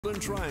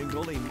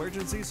Triangle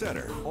Emergency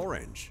Center,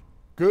 Orange.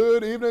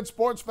 Good evening,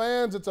 sports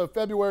fans. It's a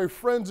February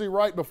frenzy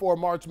right before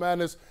March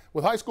Madness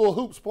with high school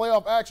hoops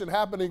playoff action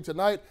happening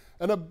tonight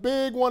and a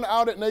big one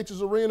out at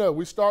Nature's Arena.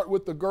 We start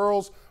with the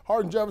girls,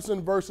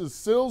 Hardin-Jefferson versus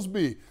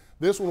Silsbee.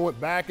 This one went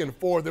back and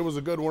forth. It was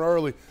a good one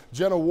early.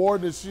 Jenna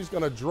Warden, she's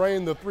going to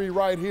drain the three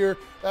right here.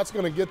 That's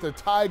going to get the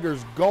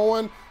Tigers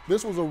going.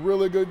 This was a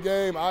really good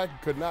game. I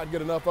could not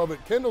get enough of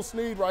it. Kendall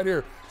Sneed right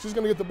here. She's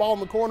going to get the ball in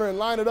the corner and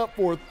line it up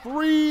for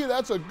three.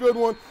 That's a good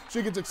one.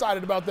 She gets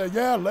excited about that.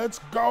 Yeah, let's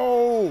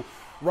go.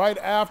 Right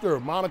after,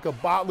 Monica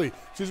Botley.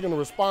 She's going to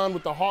respond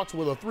with the Hawks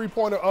with a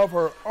three-pointer of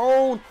her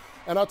own.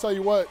 And I'll tell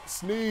you what,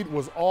 Sneed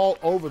was all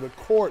over the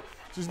court.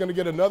 She's going to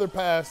get another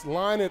pass,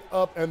 line it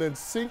up, and then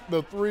sink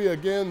the three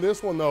again.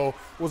 This one, though,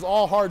 was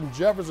all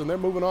Hardin-Jefferson. They're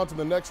moving on to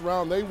the next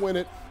round. They win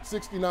it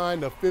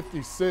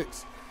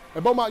 69-56.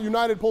 And Beaumont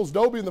United pulls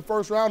Dobie in the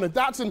first round. And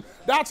Dotson,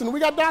 we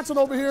got Dotson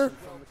over here.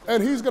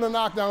 And he's going to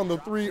knock down the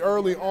three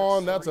early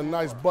on. That's a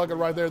nice bucket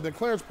right there. Then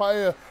Clarence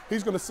Paella,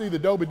 he's going to see the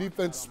Dobie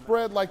defense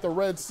spread like the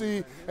Red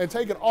Sea and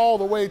take it all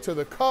the way to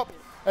the cup.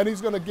 And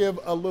he's going to give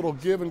a little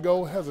give and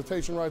go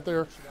hesitation right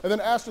there. And then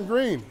Ashton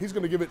Green, he's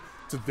going to give it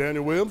to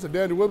Daniel Williams. And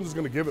Daniel Williams is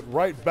going to give it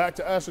right back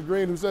to Ashton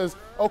Green, who says,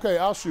 okay,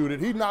 I'll shoot it.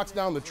 He knocks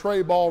down the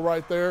tray ball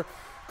right there.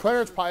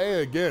 Clarence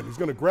Paella again, he's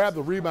going to grab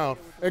the rebound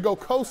and go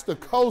coast to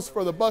coast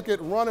for the bucket,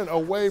 running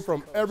away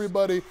from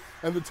everybody.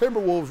 And the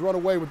Timberwolves run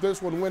away with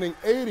this one, winning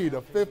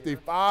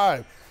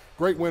 80-55.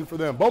 Great win for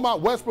them.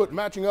 Beaumont Westbrook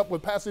matching up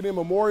with Pasadena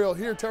Memorial.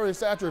 Here, Terry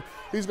Satcher,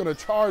 he's going to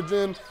charge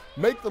in,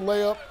 make the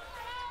layup,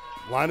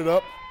 line it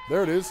up.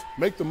 There it is.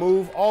 Make the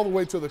move all the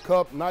way to the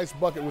cup. Nice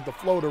bucket with the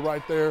floater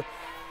right there.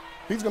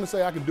 He's going to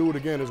say, I can do it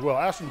again as well.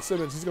 Ashton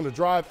Simmons, he's going to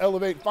drive,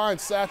 elevate, find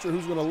Satcher,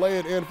 who's going to lay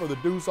it in for the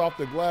deuce off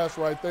the glass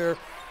right there.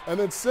 And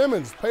then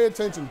Simmons, pay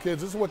attention,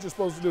 kids. This is what you're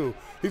supposed to do.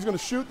 He's going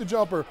to shoot the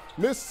jumper,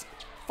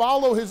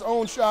 follow his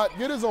own shot,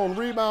 get his own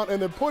rebound,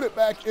 and then put it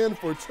back in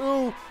for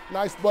two.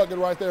 Nice bucket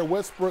right there.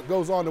 Westbrook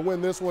goes on to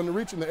win this one,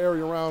 reaching the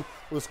area round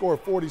with a score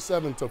of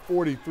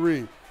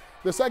 47-43.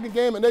 The second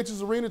game at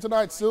Nature's Arena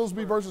tonight,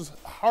 Silsbee versus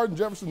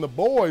Hardin-Jefferson. The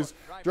boys,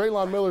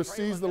 Draylon Miller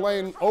sees the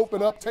lane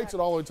open up, takes it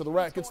all the way to the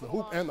rack, gets the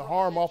hoop and the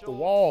harm off the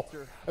wall.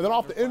 And then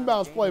off the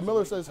inbounds play,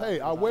 Miller says, hey,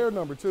 I wear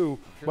number 2,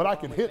 but I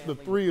can hit the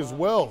 3 as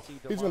well.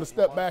 He's going to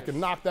step back and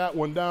knock that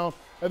one down.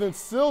 And then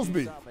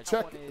Silsbee,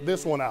 check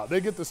this one out. They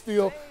get the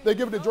steal. They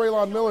give it to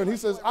Draylon Miller, and he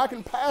says, I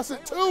can pass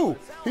it too.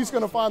 He's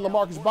going to find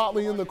LaMarcus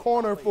Botley in the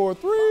corner for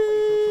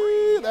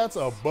 3. That's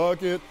a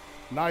bucket.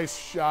 Nice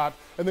shot.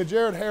 And then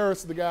Jared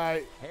Harris, the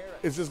guy,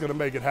 is just going to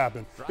make it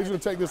happen. He's going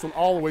to take this one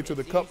all the way to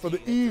the cup for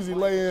the easy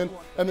lay-in.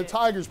 And the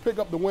Tigers pick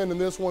up the win in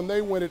this one.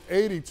 They win it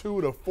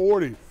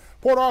 82-40.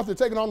 Port Arthur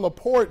taking on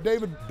LaPorte.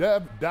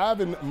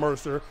 Davin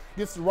Mercer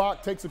gets the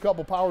rock, takes a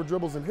couple power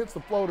dribbles, and hits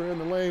the floater in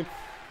the lane.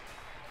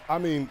 I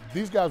mean,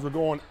 these guys were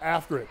going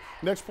after it.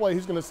 Next play,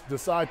 he's going to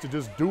decide to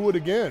just do it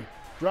again.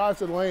 Drives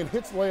to the lane,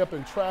 hits the layup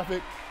in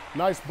traffic.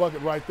 Nice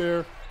bucket right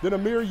there. Then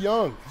Amir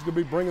Young, he's going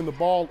to be bringing the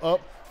ball up.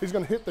 He's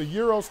going to hit the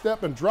Euro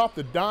step and drop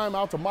the dime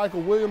out to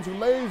Michael Williams, who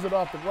lays it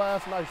off the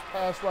glass. Nice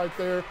pass right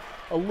there.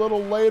 A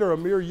little later,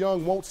 Amir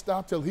Young won't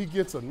stop till he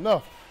gets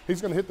enough.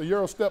 He's going to hit the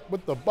Euro step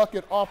with the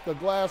bucket off the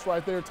glass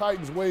right there.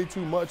 Titans way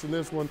too much in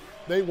this one.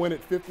 They win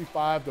it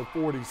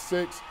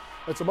 55-46.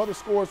 And some other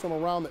scores from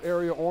around the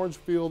area.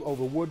 Orangefield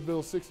over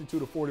Woodville,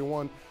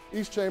 62-41.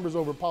 East Chambers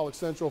over Pollock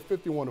Central,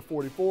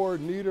 51-44.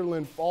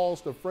 Nederland falls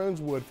to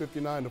Friendswood,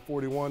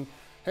 59-41.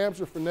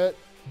 Hampshire Finette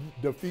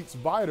defeats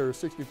Vider,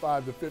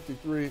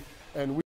 65-53. And